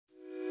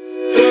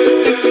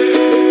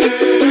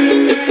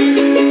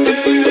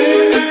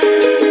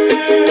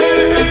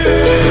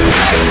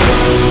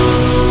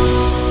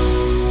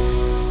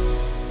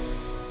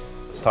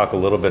let's talk a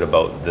little bit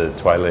about the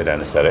Twilight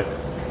anesthetic.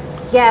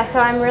 Yeah, so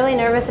I'm really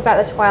nervous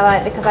about the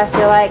Twilight because I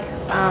feel like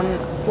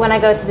when I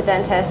go to the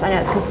dentist, I know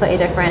it's completely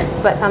different,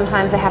 but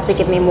sometimes they have to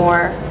give me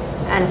more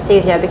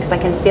anesthesia because I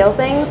can feel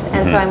things,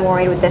 and so I'm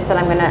worried with this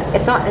that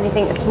it's not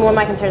anything, it's more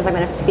my concern is I'm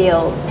gonna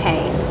feel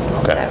pain.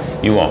 Okay,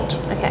 so. You won't.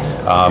 Okay.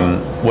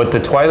 What the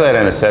Twilight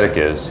anesthetic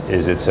is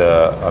it's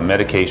a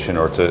medication,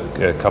 or it's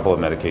a couple of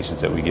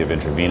medications that we give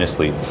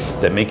intravenously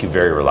that make you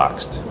very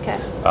relaxed. Okay.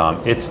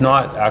 It's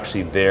not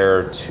actually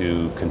there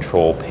to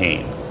control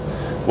pain.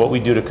 What we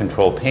do to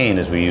control pain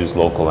is we use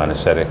local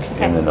anesthetic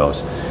in the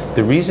nose.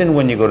 The reason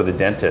when you go to the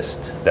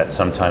dentist that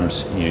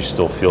sometimes you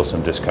still feel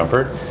some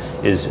discomfort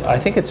is I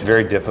think it's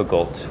very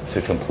difficult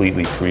to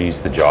completely freeze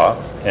the jaw,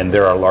 and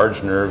there are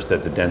large nerves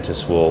that the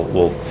dentist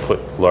will put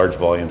large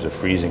volumes of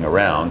freezing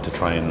around to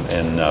try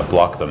and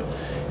block them,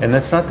 and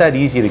that's not that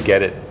easy to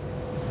get it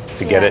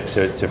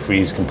to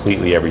freeze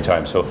completely every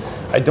time. So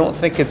I don't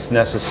think it's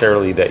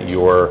necessarily that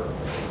you're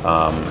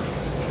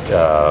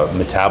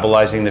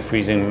metabolizing the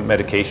freezing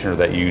medication or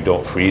that you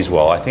don't freeze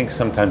well. I think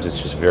sometimes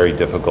it's just very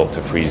difficult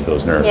to freeze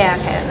those nerves. Yeah,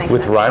 okay, that makes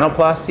With sense.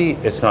 rhinoplasty,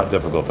 it's not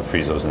difficult to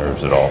freeze those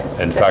nerves at all.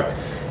 In fact,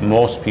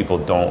 most people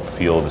don't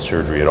feel the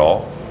surgery at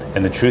all.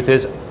 And the truth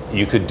is,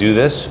 you could do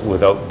this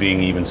without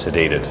being even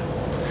sedated.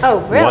 Oh,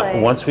 really?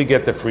 Once we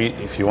get the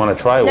if you want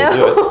to try, we'll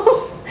do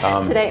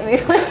it. Sedate me,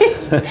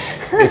 please.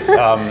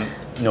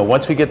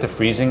 Once we get the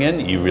freezing in,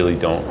 you really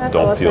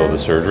don't feel the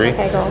surgery.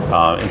 Okay, cool.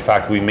 In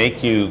fact, we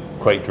make you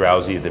quite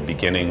drowsy at the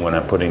beginning when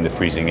I'm putting the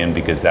freezing in,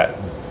 because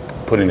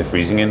putting the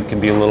freezing in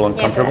can be a little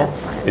uncomfortable. Yeah, but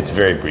that's fine. It's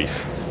very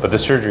brief, but the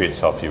surgery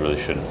itself you really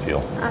shouldn't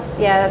feel.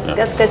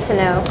 That's good to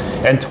know.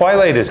 And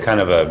Twilight is kind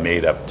of a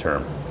made-up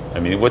term. I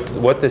mean,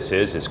 what this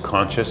is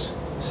conscious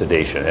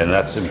sedation, and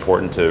that's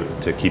important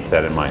to keep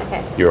that in mind.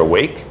 Okay. You're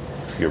awake,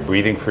 you're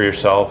breathing for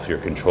yourself, you're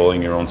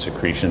controlling your own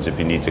secretions. If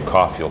you need to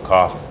cough, you'll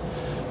cough.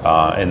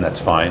 And that's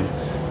fine,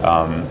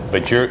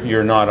 but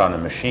you're not on a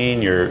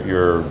machine.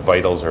 Your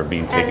vitals are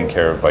being taken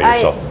care of by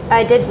yourself.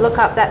 I did look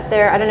up that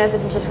I don't know if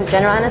this is just with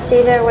general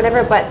anesthesia or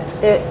whatever, but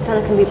there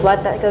sometimes can be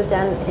blood that goes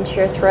down into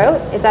your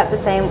throat. Is that the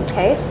same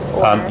case?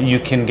 Or? You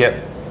can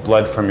get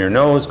blood from your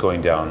nose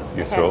going down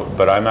your throat,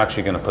 but I'm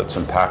actually going to put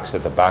some packs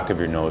at the back of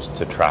your nose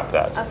to trap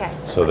that. Okay.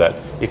 So that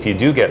if you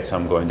do get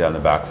some going down the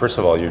back, first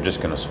of all, you're just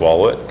going to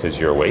swallow it because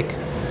you're awake.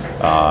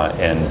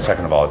 And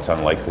second of all, it's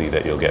unlikely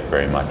that you'll get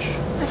very much.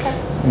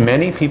 Okay.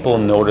 Many people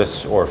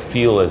notice or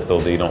feel as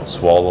though they don't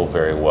swallow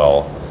very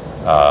well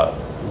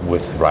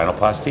with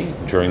rhinoplasty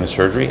during the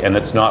surgery, and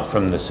it's not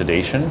from the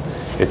sedation,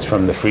 it's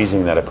from the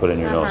freezing that I put in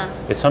your nose.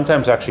 It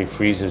sometimes actually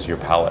freezes your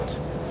palate.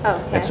 Oh,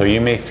 okay. And so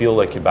you may feel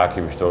like your back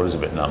of your throat is a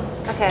bit numb.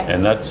 Okay.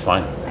 And that's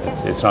fine.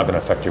 Okay. It's not going to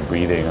affect your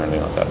breathing or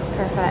anything like that.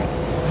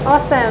 Perfect.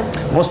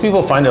 Awesome. Most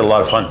people find it a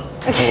lot of fun.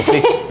 Okay. We'll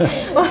see.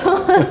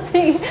 We'll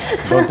see.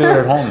 Don't do it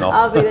at home, though.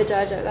 I'll be the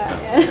judge of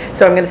that. Yeah.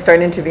 So I'm going to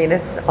start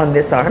intravenous on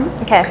this arm.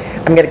 Okay.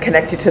 I'm going to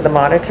connect you to the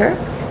monitor.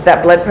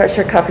 That blood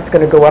pressure cuff is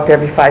going to go up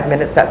every 5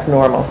 minutes. That's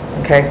normal.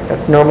 Okay,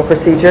 that's normal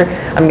procedure.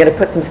 I'm going to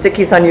put some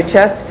stickies on your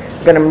chest.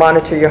 I'm going to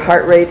monitor your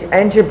heart rate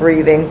and your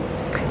breathing.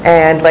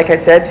 And like I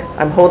said,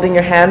 I'm holding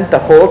your hand the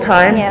whole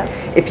time. Yeah.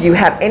 If you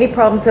have any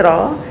problems at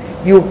all,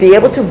 you'll be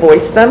able to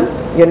voice them.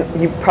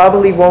 You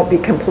probably won't be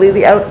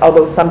completely out,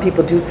 although some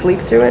people do sleep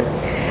through it.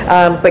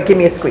 But give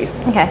me a squeeze.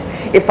 Okay.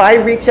 If I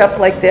reach up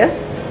like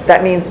this,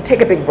 that means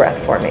take a big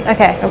breath for me.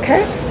 Okay.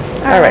 Okay?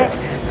 All right.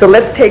 So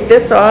let's take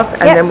this off,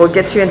 and then we'll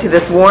get you into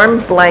this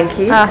warm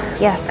blankie.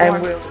 Yes. And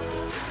warm. we'll